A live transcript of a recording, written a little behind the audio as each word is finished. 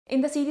In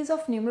the series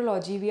of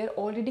numerology, we are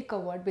already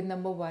covered with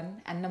number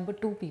 1 and number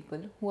 2 people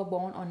who are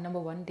born on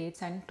number 1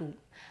 dates and 2.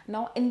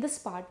 Now in this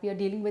part, we are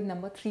dealing with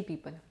number 3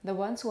 people, the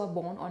ones who are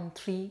born on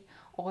 3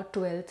 or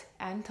 12th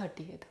and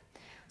 30th.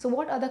 So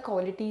what are the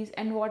qualities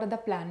and what are the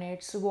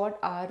planets, what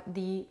are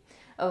the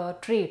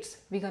traits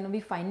we're going to be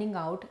finding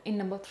out in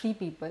number 3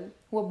 people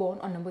who are born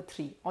on number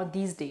 3 or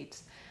these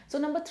dates. So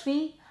number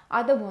 3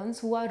 are the ones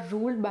who are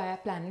ruled by a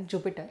planet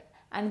Jupiter.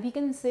 And we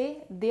can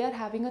say they are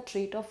having a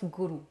trait of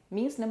guru.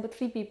 Means number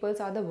 3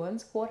 peoples are the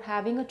ones who are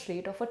having a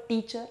trait of a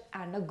teacher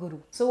and a guru.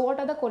 So what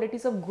are the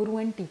qualities of guru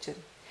and teacher?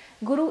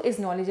 Guru is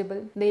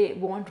knowledgeable. They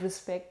want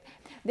respect.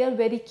 They are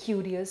very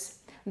curious.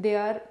 They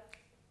are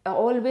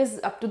always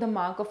up to the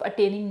mark of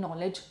attaining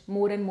knowledge,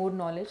 more and more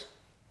knowledge.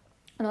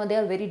 They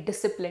are very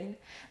disciplined.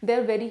 They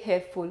are very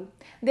helpful.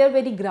 They are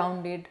very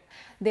grounded.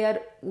 They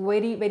are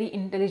very, very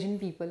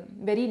intelligent people,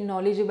 very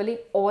knowledgeable in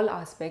all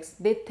aspects.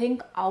 They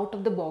think out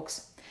of the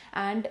box.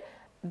 And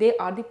they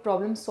are the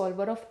problem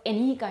solver of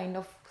any kind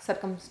of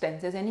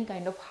circumstances, any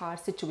kind of hard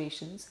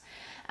situations,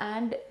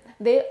 and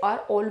they are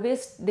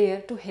always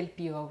there to help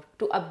you out,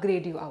 to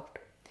upgrade you out.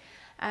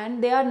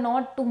 And they are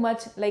not too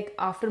much like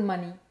after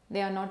money.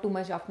 They are not too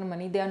much after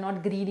money. They are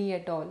not greedy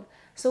at all.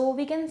 So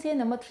we can say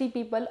number 3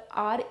 people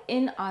are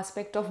in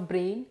aspect of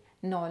brain,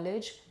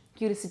 knowledge,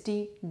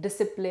 curiosity,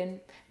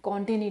 discipline,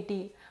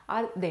 continuity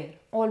are there,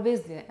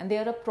 always there, and they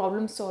are a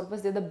problem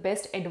solvers. They're the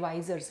best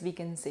advisors, we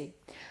can say.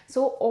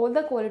 So all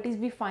the qualities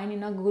we find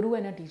in a guru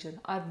and a teacher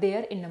are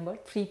there in number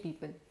 3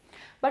 people.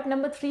 But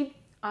number 3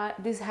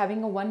 is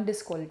having a one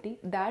disquality,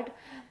 that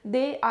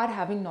they are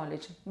having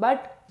knowledge,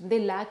 but they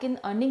lack in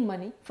earning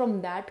money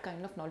from that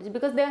kind of knowledge,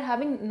 because they are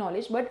having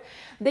knowledge but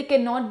they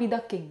cannot be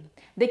the king.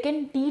 They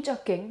can teach a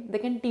king, they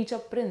can teach a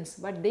prince,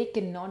 but they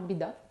cannot be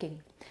the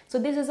king. So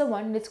this is a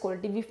one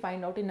disquality we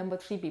find out in number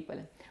 3 people.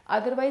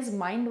 Otherwise,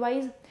 mind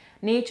wise,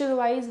 nature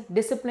wise,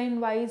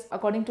 discipline wise,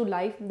 according to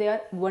life, they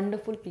are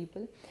wonderful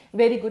people,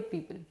 very good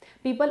people.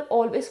 People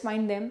always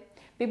find them,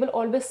 people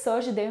always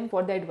search them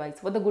for the advice,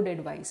 for the good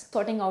advice,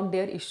 sorting out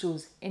their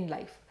issues in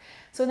life.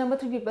 So number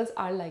 3 people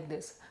are like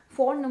this.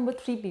 For number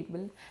 3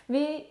 people,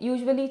 we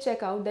usually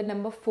check out that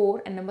number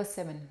 4 and number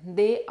 7,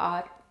 they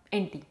are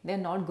anti, they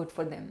are not good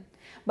for them.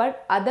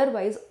 But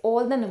otherwise,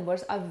 all the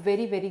numbers are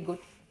very, very good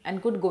and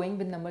good going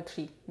with number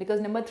 3, because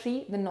number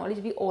 3, the knowledge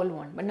we all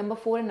want, but number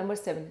 4 and number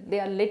 7,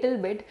 they are little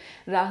bit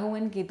Rahu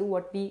and Ketu,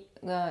 what we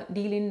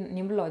deal in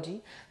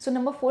numerology. So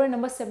number 4 and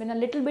number 7 are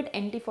little bit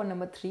anti for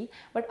number 3,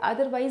 but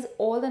otherwise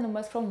all the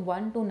numbers from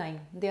 1 to 9,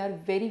 they are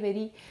very,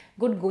 very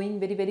good going,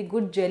 very, very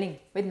good gelling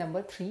with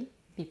number 3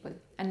 people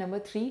and number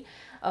 3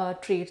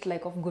 traits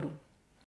like of guru.